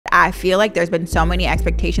I feel like there's been so many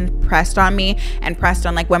expectations pressed on me and pressed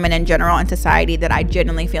on like women in general in society that I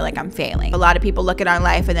genuinely feel like I'm failing. A lot of people look at our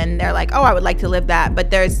life and then they're like, oh, I would like to live that,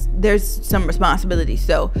 but there's some responsibility.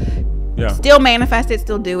 So yeah, still manifest it,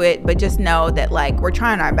 still do it, but just know that like we're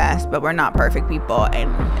trying our best, but we're not perfect people,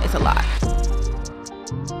 and it's a lot.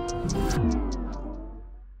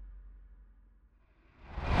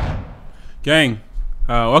 Gang,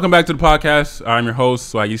 welcome back to the podcast. I'm your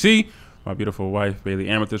host, Swaggy. My beautiful wife, Bayleigh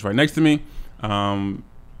Amethyst, right next to me. We can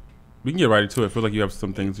get right into it. I feel like you have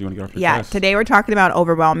some things you want to get off your chest. Today we're talking about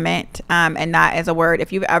overwhelmment, and that is a word.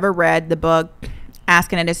 If you've ever read the book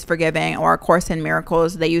Asking It Is Forgiving or A Course in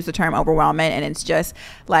Miracles, they use the term overwhelmment, and it's just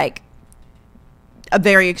like a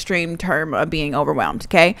very extreme term of being overwhelmed.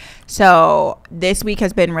 Okay, so this week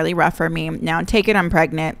has been really rough for me. Now, take it, I'm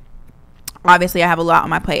pregnant. Obviously, I have a lot on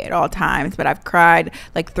my plate at all times, but I've cried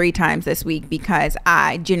like 3 times this week because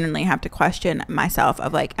I genuinely have to question myself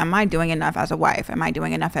of like, am I doing enough as a wife? Am I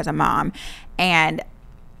doing enough as a mom? And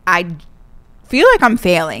I feel like I'm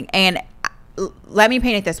failing. And let me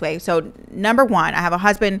paint it this way. So number one, I have a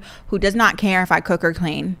husband who does not care if I cook or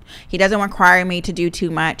clean. He doesn't require me to do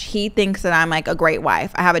too much. He thinks that I'm like a great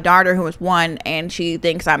wife. I have a daughter who is 1 and she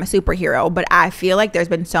thinks I'm a superhero, but I feel like there's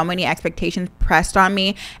been so many expectations pressed on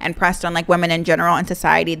me and pressed on like women in general in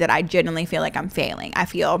society that I genuinely feel like I'm failing. I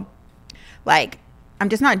feel like I'm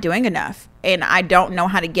just not doing enough, and I don't know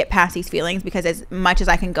how to get past these feelings, because as much as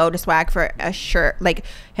I can go to Swag for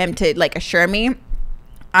him to like assure me,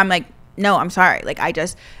 I'm like, no, I'm sorry. Like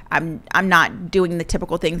I'm not doing the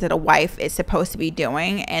typical things that a wife is supposed to be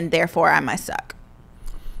doing, and therefore I must suck.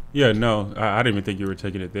 Yeah, no, I didn't even think you were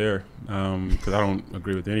taking it there, because I don't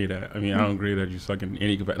agree with any of that. I mean, I don't agree that you suck in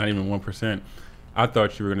any, not even 1%. I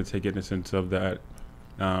thought you were going to take it in the sense of that,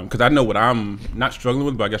 because I know what I'm not struggling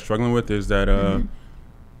with, but I guess struggling with is that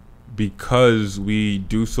because we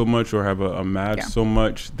do so much or have amassed so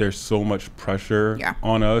much, there's so much pressure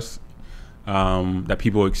on us that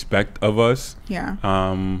people expect of us.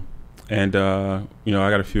 And you know, I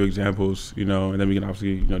got a few examples, you know, and then we can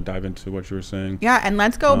obviously, you know, dive into what you were saying. Yeah, and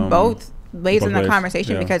let's go both ways in the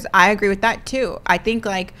conversation, because I agree with that too. I think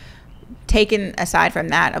like taken aside from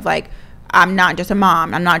that of like, I'm not just a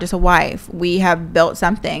mom, I'm not just a wife. We have built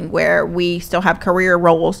something where we still have career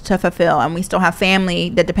roles to fulfill, and we still have family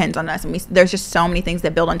that depends on us, and there's just so many things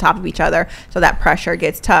that build on top of each other, so that pressure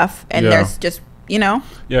gets tough, and there's just, you know.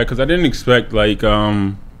 Yeah, because I didn't expect like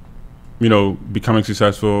you know, becoming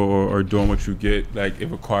successful or doing what you get, like it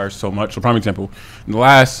requires so much. So prime example, in the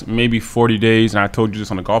last maybe 40 days, and I told you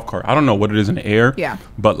this on the golf cart, I don't know what it is in the air,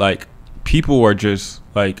 but like people are just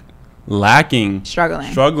like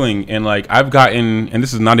struggling, and like I've gotten, and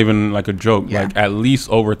this is not even like a joke, like at least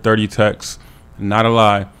over 30 texts, not a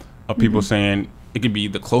lie, of people saying, it could be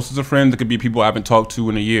the closest of friends, it could be people I haven't talked to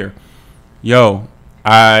in a year. Yo,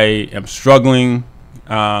 I am struggling.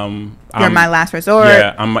 You're my last resort.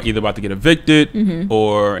 Yeah, I'm either about to get evicted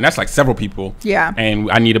or, and that's like several people. Yeah.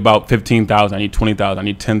 And I need about 15,000. I need 20,000. I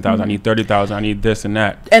need 10,000. I need 30,000. I need this and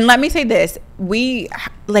that. And let me say this, we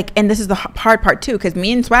like, and this is the hard part too, because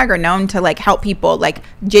me and Swag are known to like help people, like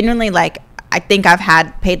genuinely, like I think I've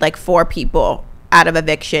paid like 4 people out of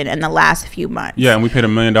eviction in the last few months. Yeah, and we paid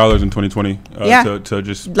 $1 million in 2020 to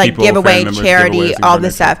just like people, give away, charity, all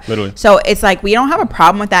this stuff. Literally. So it's like we don't have a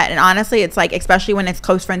problem with that, and honestly, it's like, especially when it's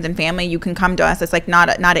close friends and family, you can come to us. It's like not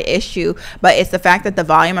an issue, but it's the fact that the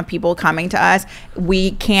volume of people coming to us,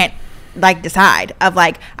 we can't like decide of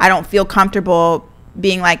like, I don't feel comfortable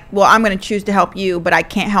being like, well, I'm going to choose to help you, but I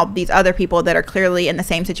can't help these other people that are clearly in the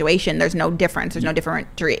same situation. There's no difference. There's no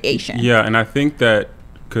differentiation. Yeah, and I think that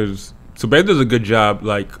because. So Bayleigh does a good job,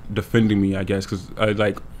 like, defending me, I guess, because,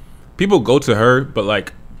 like, people go to her, but,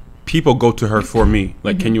 like, people go to her for me.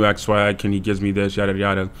 Like, can you ask Swag? Can he give me this? Yada,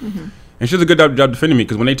 yada. And she does a good job defending me,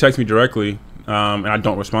 because when they text me directly and I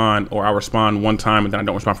don't respond, or I respond one time and then I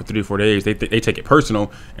don't respond for 3 or 4 days, they take it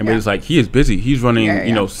personal. And it's like, he is busy. He's running,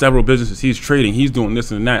 you know, several businesses. He's trading. He's doing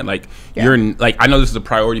this and that. Like, you're, like, I know this is a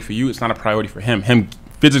priority for you. It's not a priority for him. Him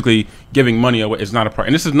physically giving money away is not a priority.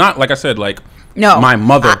 And this is not, like I said, like, my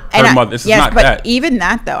mother, her mother. This is not that. But even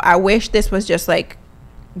that, though, I wish this was just like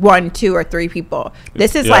 1, 2, or 3 people.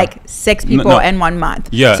 This is like 6 people in 1 month.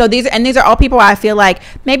 Yeah. So these are all people I feel like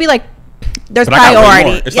maybe like there's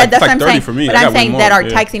priority. It's that's what I'm saying. For me. But I'm saying that are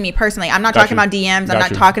texting me personally. I'm not talking about DMs. I'm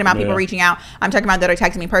not talking about people reaching out. I'm talking about that are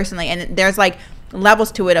texting me personally. And there's like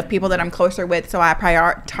levels to it of people that I'm closer with, so I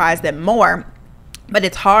prioritize them more. But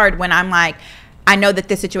it's hard when I'm like, I know that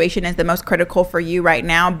this situation is the most critical for you right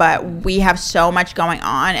now, but we have so much going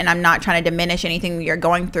on, and I'm not trying to diminish anything you're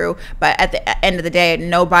going through. But at the end of the day,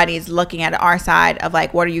 nobody's looking at our side of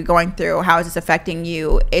like, what are you going through? How is this affecting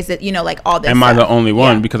you? Is it, you know, like all this Am stuff. I the only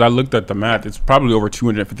one? Yeah. Because I looked at the math. It's probably over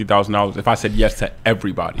 $250,000 if I said yes to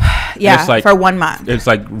everybody. Yeah, it's like, for 1 month. It's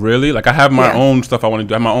like, really? Like, I have my own stuff I want to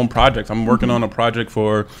do. I have my own projects. I'm working on a project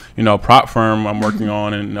for, you know, a prop firm I'm working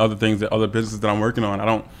on, and other things, that other businesses that I'm working on. I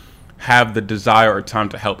don't have the desire or time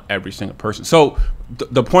to help every single person. So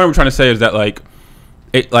the point we're trying to say is that like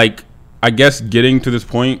I guess getting to this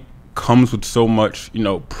point comes with so much, you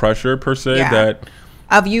know, pressure per se, that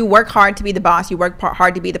of you work hard to be the boss, you work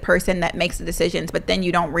hard to be the person that makes the decisions, but then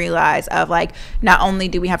you don't realize of like, not only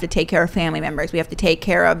do we have to take care of family members, we have to take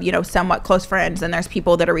care of, you know, somewhat close friends, and there's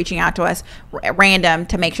people that are reaching out to us random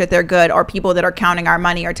to make sure they're good, or people that are counting our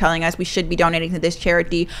money or telling us we should be donating to this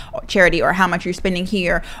charity, or how much you're spending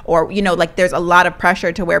here, or, you know, like there's a lot of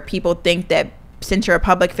pressure to where people think that since you're a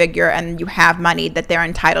public figure and you have money, that they're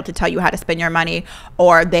entitled to tell you how to spend your money,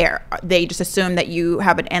 or they just assume that you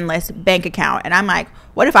have an endless bank account. And I'm like,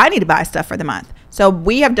 what if I need to buy stuff for the month? So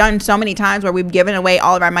we have done so many times where we've given away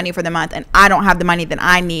all of our money for the month, and I don't have the money that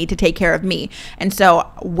I need to take care of me. And so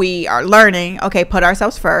we are learning, okay, put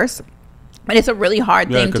ourselves first. But it's a really hard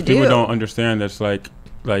thing to do. Because people don't understand that's and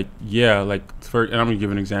I'm gonna give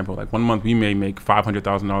an example. Like 1 month we may make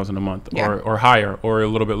 $500,000 in a month, or higher, or a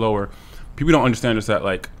little bit lower. People don't understand is that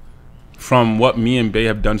like, from what me and Bay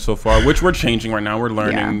have done so far, which we're changing right now, we're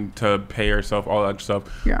learning to pay ourselves, all that stuff.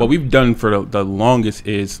 What we've done for the longest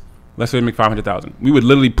is, let's say we make 500,000, we would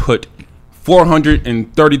literally put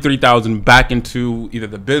 433,000 back into either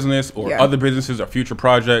the business or other businesses or future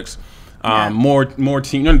projects, more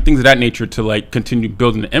team, you know, things of that nature, to like continue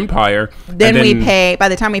building the empire. Then we pay. By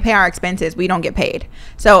the time we pay our expenses, we don't get paid.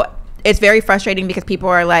 So it's very frustrating because people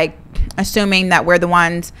are like assuming that we're the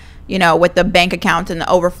ones, you know, with the bank accounts and the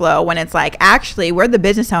overflow, when it's like, actually, we're the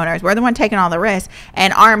business owners. We're the one taking all the risk,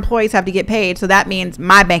 and our employees have to get paid. So that means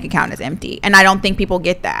my bank account is empty. And I don't think people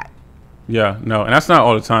get that. Yeah, no. And that's not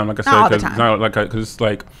all the time. Like I said, because it's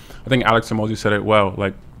like, I think Alex Samosi said it well.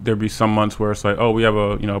 Like, there'd be some months where it's like, oh, we have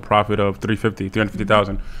a, you know, profit of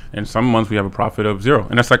 350,000, and some months we have a profit of 0,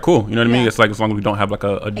 and that's like cool. You know what I mean? It's like, as long as we don't have like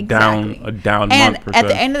a down month. And at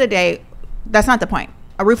the end of the day, that's not the point.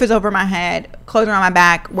 A roof is over my head, clothes are on my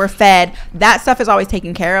back, we're fed. That stuff is always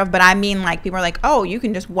taken care of. But I mean, like, people are like, oh, you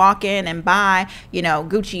can just walk in and buy, you know,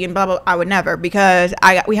 Gucci and blah, blah. I would never, because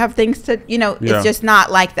we have things to, you know, it's just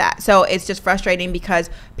not like that. So it's just frustrating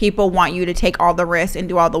because people want you to take all the risks and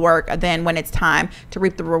do all the work. And then when it's time to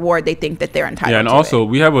reap the reward, they think that they're entitled to it. Yeah, and also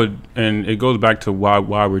we have and it goes back to why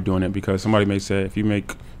we're doing it, because somebody may say, if you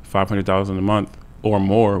make $500,000 a month or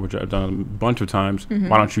more, which I've done a bunch of times,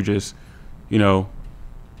 why don't you just, you know,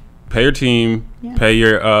 pay your team, pay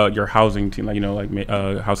your housing team, like, you know, like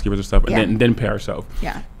housekeepers and stuff, and then pay ourselves.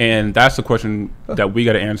 And that's the question that we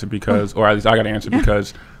got to answer, because, or at least I got to answer,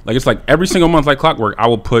 because like, it's like every single month, like clockwork, I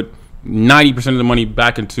will put 90% of the money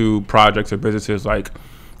back into projects or businesses. Like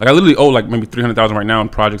I literally owe like maybe $300,000 right now in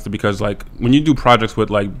projects, because like when you do projects with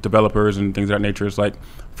like developers and things of that nature, it's like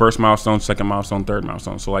first milestone, second milestone, third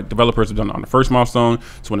milestone. So like developers have done on the first milestone.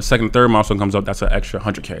 So when the second and third milestone comes up, that's an extra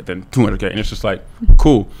 100K, then 200K. And it's just like,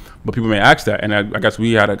 cool. But people may ask that. And I guess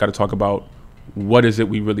we got to talk about, what is it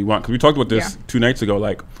we really want? Because we talked about this 2 nights ago.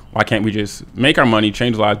 Like, why can't we just make our money,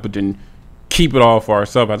 change lives, but then keep it all for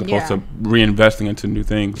ourselves, as opposed to reinvesting into new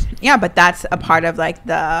things? Yeah, but that's a part of like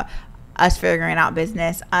us figuring out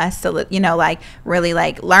business, us to, you know, like really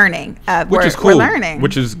like learning, which is cool. We're learning,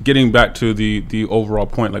 which is getting back to the overall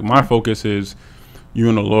point. Like, my focus is you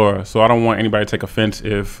and Laura, so I don't want anybody to take offense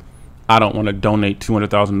if I don't want to donate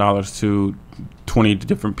 $200,000 to 20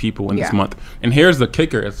 different people in this month. And here's the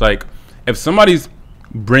kicker: it's like, if somebody's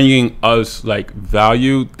bringing us like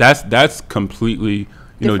value, that's completely,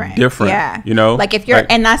 you know, different. You know, like if you're,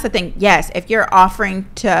 and that's the thing. Yes, if you're offering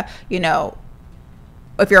to, you know,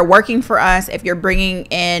 if you're working for us, if you're bringing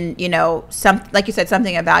in, you know, some, like you said,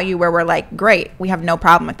 something of value where we're like, great, we have no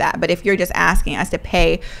problem with that. But if you're just asking us to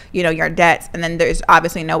pay, you know, your debts, and then there's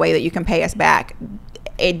obviously no way that you can pay us back,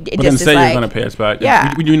 it just then is say like, you're gonna pay us back.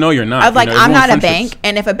 You know you're not. I was like, I'm not a bank,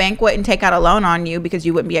 and if a bank wouldn't take out a loan on you because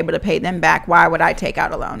you wouldn't be able to pay them back, why would I take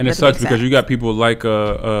out a loan? And it sucks because you got people like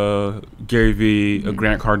Gary Vee,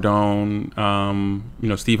 Grant Cardone, you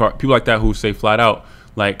know, Steve Hart, people like that who say flat out,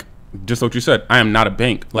 like, just what you said, I am not a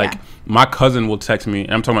bank. Like, my cousin will text me,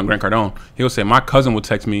 and I'm talking about Grant Cardone. He'll say, my cousin will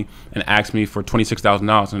text me and ask me for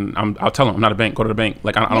 $26,000, and I'll tell him, I'm not a bank. Go to the bank.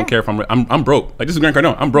 Like, I don't care if I'm broke. Like, this is Grant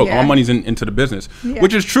Cardone. I'm broke. All my money's into the business,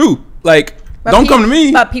 which is true. Like, Don't come to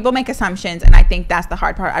me. But people make assumptions, and I think that's the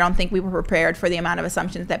hard part. I don't think we were prepared for the amount of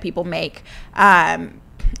assumptions that people make. And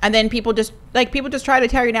then people just try to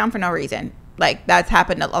tear you down for no reason. Like, that's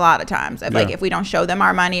happened a lot of times. Like, if we don't show them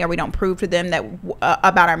our money or we don't prove to them that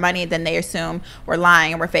about our money, then they assume we're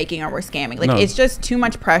lying or we're faking or we're scamming. Like, it's just too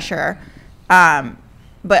much pressure.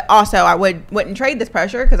 But also, I wouldn't trade this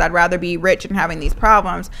pressure, because I'd rather be rich and having these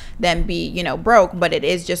problems than be, you know, broke. But it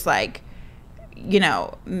is just like, you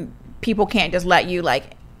know, people can't just let you,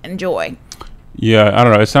 like, enjoy. Yeah, I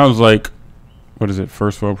don't know. It sounds like, what is it?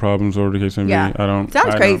 First world problems, or the case may be.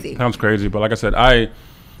 Sounds crazy. Sounds crazy. But like I said,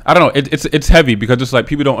 I don't know. It's heavy, because it's like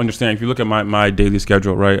people don't understand. If you look at my daily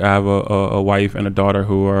schedule, right? I have a wife and a daughter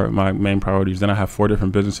who are my main priorities. Then I have 4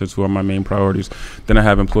 different businesses who are my main priorities. Then I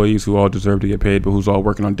have employees who all deserve to get paid, but who's all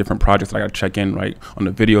working on different projects that I got to check in, right? On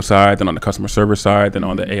the video side, then on the customer service side, then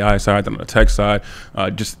on the AI side, then on the tech side,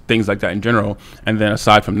 just things like that in general. And then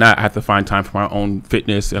aside from that, I have to find time for my own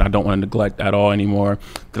fitness, and I don't want to neglect at all anymore.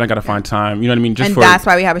 Then I got to find time, you know what I mean? And that's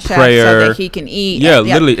why we have a chef, so that he can eat. Yeah,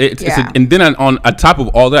 literally. And then on top of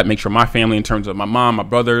all that, make sure my family, in terms of my mom, my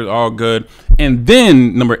brother, all good. And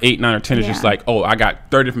then number 8, 9, or 10 is just like, oh, I got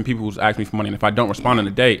 30 different people who's asked me for money, and if I don't respond in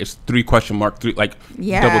a day, it's 3 question mark, 3, like,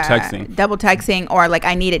 double texting, or like,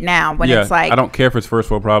 I need it now, when it's like, I don't care if it's first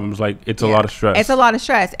world problems. Like, it's a lot of stress. It's a lot of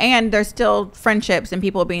stress. And there's still friendships and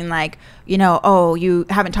people being like, you know, oh, you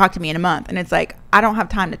haven't talked to me in a month, and it's like, I don't have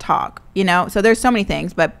time to talk, you know. So there's so many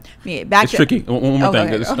things. But it's tricky. One more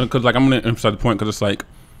thing, because like, I'm gonna emphasize the point, because it's like,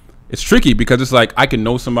 it's tricky, because it's like, I can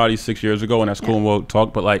know somebody 6 years ago, and that's cool, and we'll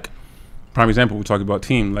talk. But like, prime example, we talk about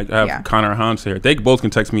team. Like, I have Connor and Hans here. They both can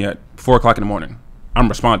text me at 4 o'clock in the morning. I'm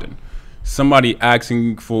responding. Somebody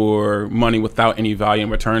asking for money without any value in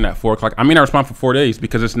return at 4 o'clock, I may not respond for 4 days,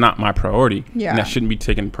 because it's not my priority. And that shouldn't be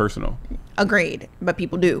taken personal. Agreed. But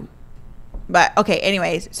people do. But okay,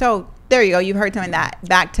 anyways, so there you go. You've heard some of that.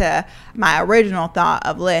 Back to my original thought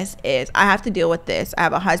of list is, I have to deal with this. I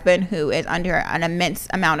have a husband who is under an immense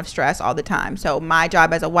amount of stress all the time. So my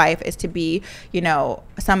job as a wife is to be, you know,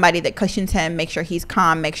 somebody that cushions him, make sure he's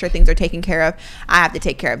calm, make sure things are taken care of. I have to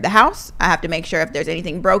take care of the house. I have to make sure if there's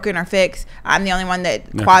anything broken or fixed. I'm the only one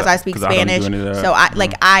that quasi speaks Spanish. So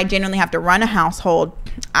I genuinely have to run a household.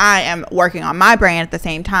 I am working on my brand at the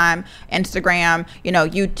same time. Instagram, you know,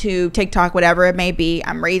 YouTube, TikTok, whatever it may be.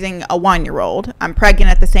 I'm raising a 1-year-old. I'm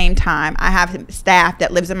pregnant at the same time. I have staff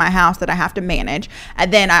that lives in my house that I have to manage.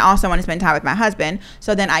 And then I also want to spend time with my husband.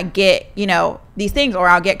 So then I get, you know, these things, or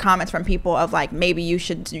I'll get comments from people of like, maybe you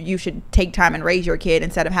should take time and raise your kid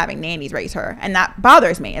instead of having nannies raise her. And that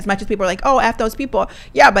bothers me, as much as people are like, oh, F those people.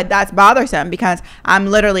 Yeah, but that's bothersome, because I'm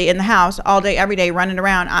literally in the house all day, every day, running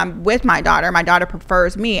around. I'm with my daughter. My daughter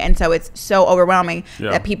prefers me. And so it's so overwhelming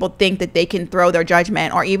that people think that they can throw their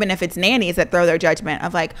judgment, or even if it's nannies that throw their judgment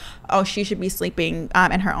of like, oh, she should be sleeping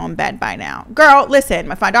in her own bed by now. Girl, listen,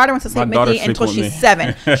 if my daughter wants to sleep with me until she's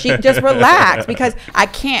 7, she just relax, because I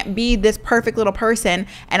can't be this perfect little person.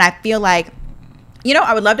 And I feel like, you know,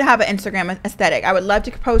 I would love to have an Instagram aesthetic. I would love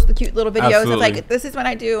to post the cute little videos of like, this is what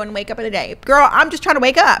I do and wake up in a day. Girl, I'm just trying to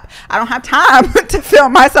wake up. I don't have time to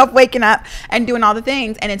film myself waking up and doing all the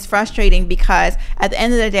things. And it's frustrating, because at the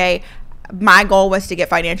end of the day, my goal was to get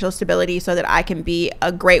financial stability so that I can be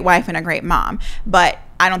a great wife and a great mom. But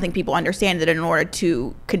I don't think people understand that in order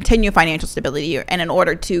to continue financial stability and in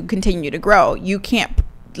order to continue to grow, you can't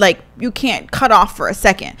cut off for a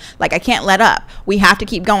second. Like, I can't let up. We have to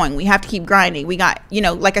keep going. We have to keep grinding. We got, you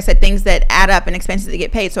know, like I said, things that add up and expenses that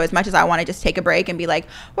get paid. So as much as I want to just take a break and be like,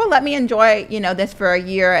 well, let me enjoy, you know, this for a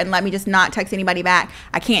year and let me just not text anybody back,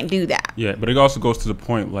 I can't do that. Yeah, but it also goes to the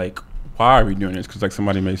point, like, why are we doing this? Because like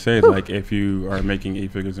somebody may say, like, if you are making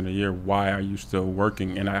 8 figures in a year, why are you still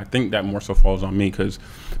working? And I think that more so falls on me, because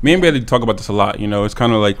me and Bayleigh talk about this a lot. You know, it's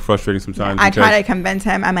kind of like frustrating sometimes. I try to convince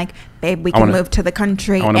him. I'm like, babe, we can move to the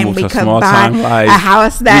country and we could buy a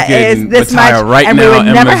house that is this much, and we would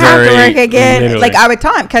never have to work again. Literally. Like, I would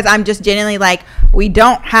tell him, because I'm just genuinely like, we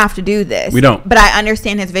don't have to do this. We don't. But I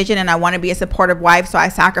understand his vision, and I want to be a supportive wife, so I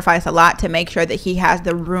sacrifice a lot to make sure that he has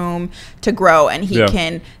the room to grow and he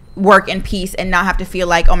can work in peace and not have to feel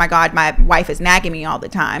like, oh my God, my wife is nagging me all the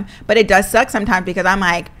time. But it does suck sometimes, because I'm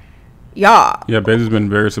like, y'all. Yeah, Bayleigh's been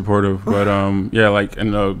very supportive. But yeah, like,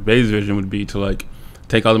 and Bayleigh's vision would be to like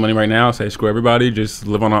take all the money right now, say screw everybody, just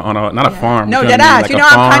live on a not a farm. No, dead ass. You know,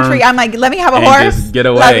 I'm country. I'm like, let me have a horse. Just get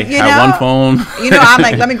away. Like, have one phone. You know, I'm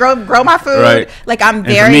like, let me grow my food. Right. Like, I'm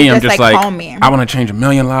very just like homey. I want to change 1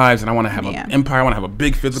 million lives, and I want to have an empire. I want to have a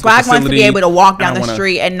big physical Swag facility. wants to be able to walk down the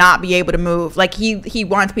street and not be able to move. Like, he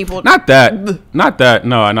wants people. Not that.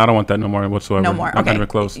 No, and I don't want that no more whatsoever. No more. Not even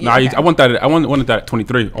close. No, I want that. I wanted that at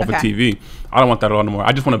 23 off of TV. I don't want that at all anymore.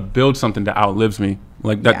 I just want to build something that outlives me.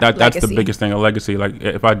 Like that's the biggest thing, a legacy. Like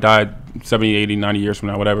if I died 70, 80, 90 years from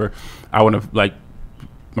now, whatever, I want to, like,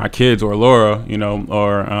 my kids or Laura, you know,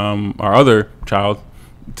 or our other child,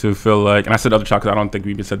 to feel like, and I said other child because I don't think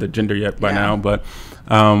we even said the gender yet by now, but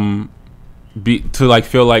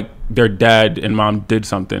feel like their dad and mom did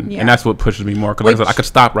something, and that's what pushes me more. Because like I said, I could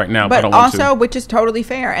stop right now, but I don't want to. Which is totally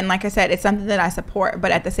fair, and like I said, it's something that I support.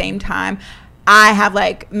 But at the same time, I have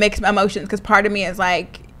like mixed emotions, because part of me is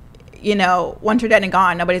like, you know, once you're dead and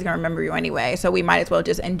gone, nobody's gonna remember you anyway, so we might as well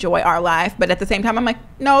just enjoy our life. But at the same time, I'm like,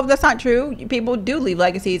 no, that's not true. People do leave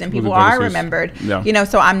legacies, and people are remembered. You know,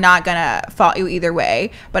 so I'm not gonna fault you either way,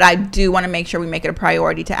 but I do want to make sure we make it a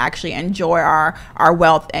priority to actually enjoy our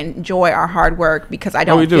wealth and enjoy our hard work, because I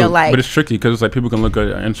don't feel like. But it's tricky, because it's like people can look at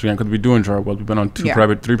Instagram, because we do enjoy our wealth. We've been on three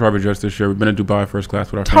private jets this year. We've been to Dubai first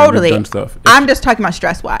class with our family. We've done stuff. I'm just talking about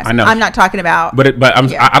stress wise. I know. I'm not talking about. But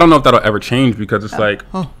I don't know if that'll ever change, because it's like.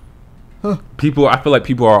 People, I feel like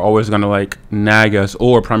people are always gonna like nag us.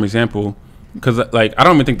 Or prime example, because like I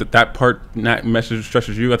don't even think that part message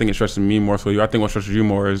stresses you. I think it stresses me more so you. I think what stresses you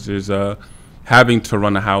more is having to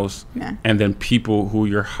run a house, and then people who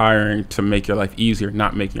you're hiring to make your life easier,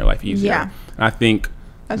 not making your life easier. And I think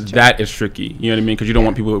that is tricky. You know what I mean? Because you don't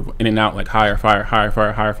want people in and out, like hire, fire, hire,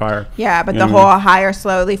 fire, hire, fire. Yeah, but the whole hire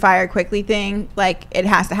slowly, fire quickly thing, like it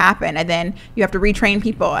has to happen, and then you have to retrain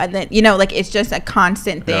people, and then you know, like it's just a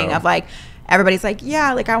constant thing of like everybody's like,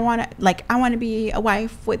 yeah, like I want to be a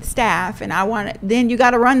wife with staff, and then you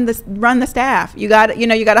got to run the staff. You got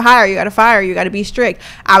to hire, you got to fire, you got to be strict.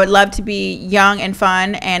 I would love to be young and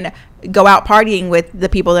fun and go out partying with the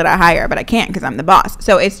people that I hire, but I can't because I'm the boss.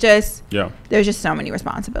 So it's just there's just so many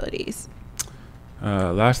responsibilities.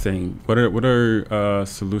 Last thing, what are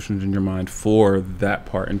solutions in your mind for that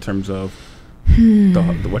part, in terms of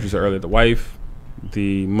what you said earlier, the wife,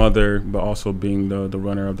 the mother, but also being the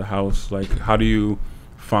runner of the house? Like, how do you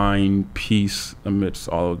find peace amidst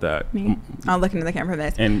all of that? I'll look into the camera for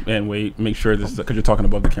this. And wait, make sure this, because you're talking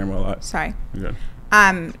above the camera a lot. Sorry. You're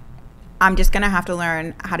good. I'm just going to have to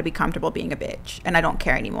learn how to be comfortable being a bitch, and I don't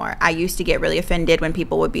care anymore. I used to get really offended when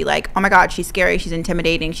people would be like, oh my God, she's scary, she's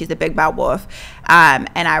intimidating, she's a big bad wolf. And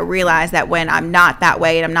I realized that when I'm not that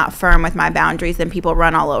way and I'm not firm with my boundaries, then people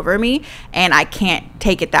run all over me, and I can't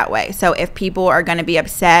take it that way. So if people are going to be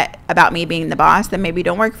upset about me being the boss, then maybe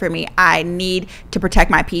don't work for me. I need to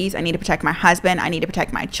protect my peace. I need to protect my husband. I need to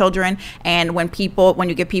protect my children. And when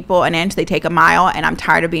you give people an inch, they take a mile, and I'm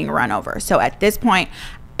tired of being run over. So at this point,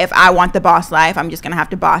 if I want the boss life, I'm just going to have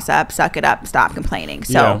to boss up, suck it up, stop complaining.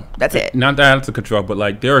 So that's it. Not that out of control, but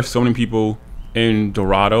like there are so many people in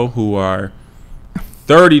Dorado who are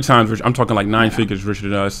 30 times rich. I'm talking like 9 figures richer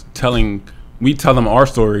than us, we tell them our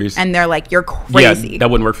stories, and they're like, "You're crazy." Yeah,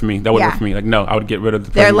 that wouldn't work for me. That wouldn't work for me. Like, no, I would get rid of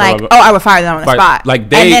the. They're like, "Oh, I would fire them on the spot." Like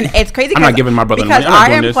and then it's crazy. I'm not giving my brother because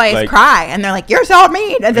our employees cry, and they're like, "You're so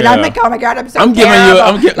mean," and then I'm like, "Oh my God, I'm so terrible."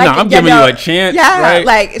 I'm giving you a chance. Yeah, right?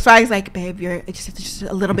 Like so I was like, "Babe, you're just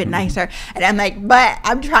a little bit nicer," and I'm like, "But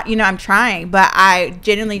I'm trying. I'm trying." But I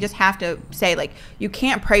genuinely just have to say, like, you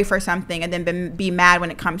can't pray for something and then be mad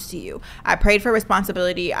when it comes to you. I prayed for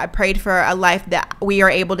responsibility. I prayed for a life that we are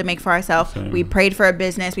able to make for ourselves. We prayed for a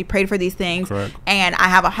business. We prayed for these things. Correct. And I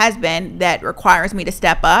have a husband that requires me to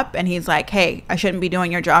step up, and he's like, hey, I shouldn't be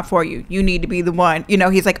doing your job for you. You need to be the one. You know,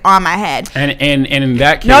 he's like on my head. And in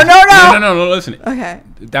that case, no, listen. Okay.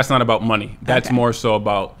 That's not about money. That's more so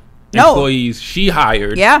about employees she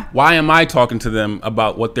hired. Yeah. Why am I talking to them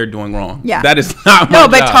about what they're doing wrong? Yeah. That is not my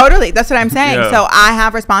job. But totally. That's what I'm saying. Yeah. So I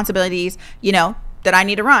have responsibilities, that I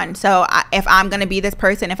need to run. So if I'm going to be this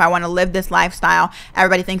person, if I want to live this lifestyle,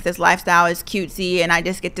 everybody thinks this lifestyle is cutesy and I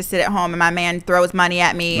just get to sit at home and my man throws money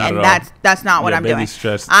at me, and that's not what I'm doing.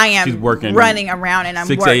 Stressed. I am She's working running around and I'm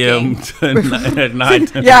 6 working. 6 a.m. at 9.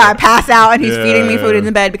 I pass out and he's feeding me food in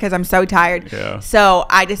the bed because I'm so tired. Yeah. So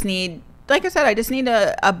I just need, like I said, I just need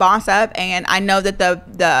a boss up, and I know that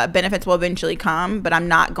the benefits will eventually come, but I'm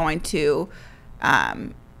not going to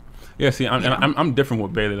Yeah, see, I'm different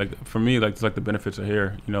with Bayleigh. Like for me, like it's like the benefits are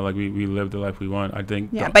here. Like we live the life we want. I think.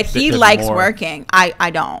 Yeah, but he likes working. I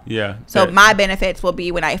don't. Yeah. So my benefits will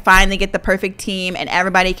be when I finally get the perfect team and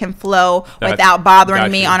everybody can flow without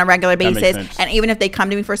bothering me on a regular basis. And even if they come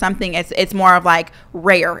to me for something, it's more of like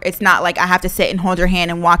rare. It's not like I have to sit and hold your hand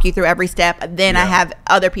and walk you through every step. Then I have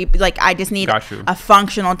other people. Like I just need a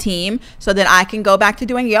functional team so that I can go back to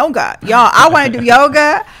doing yoga. Y'all, I want to do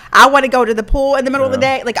yoga. I want to go to the pool in the middle of the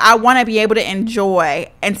day. Like I want to be able to enjoy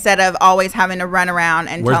instead of always having to run around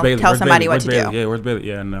and tell somebody what to do. Yeah, where's Bayleigh?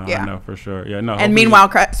 Yeah, no, I know for sure. Yeah, no. And meanwhile,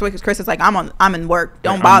 Chris is like, I'm in work.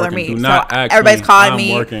 Don't bother me. So everybody's calling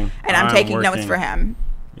me, and I'm taking notes for him.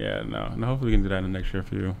 Yeah, no. Hopefully we can do that in the next year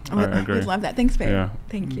for you. I agree. We love that. Thanks, babe. Yeah.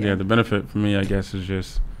 Thank you. Yeah, the benefit for me, I guess, is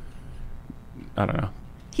just, I don't know.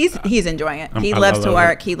 He's enjoying it. He loves to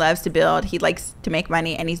work. He loves to build. He likes to make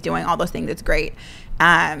money, and he's doing all those things. It's great.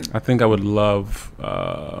 I think I would love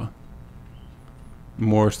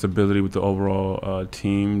more stability with the overall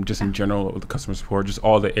team, just in general with the customer support, just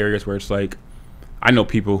all the areas where it's like, I know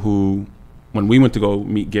people who, when we went to go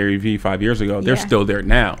meet Gary Vee 5 years ago, they're still there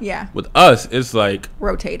now. Yeah. With us, it's like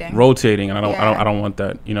rotating, and I don't want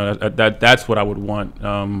that. You know, that's what I would want.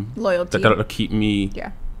 Loyalty. That'll keep me.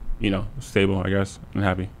 Yeah. You know, stable, I guess, and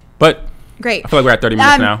happy. But great. I feel like we're at 30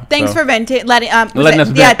 minutes now. Thanks for venting. Letting us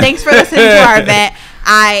vent. Yeah, thanks for listening to our event.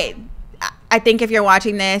 I think if you're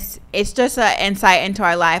watching this, it's just an insight into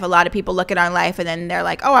our life. A lot of people look at our life and then they're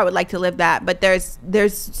like, "Oh, I would like to live that," but there's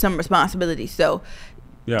some responsibility. So,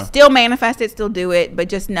 still manifest it, still do it, but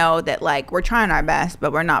just know that like we're trying our best,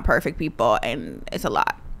 but we're not perfect people, and it's a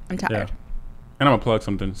lot. I'm tired. Yeah. And I'm gonna plug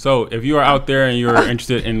something. So if you are out there and you're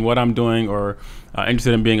interested in what I'm doing, or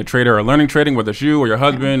interested in being a trader or learning trading, whether it's you or your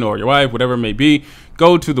husband or your wife, whatever it may be,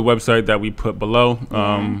 go to the website that we put below,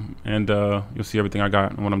 and you'll see everything I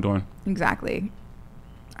got and what I'm doing. Exactly.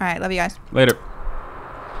 All right. Love you guys. Later.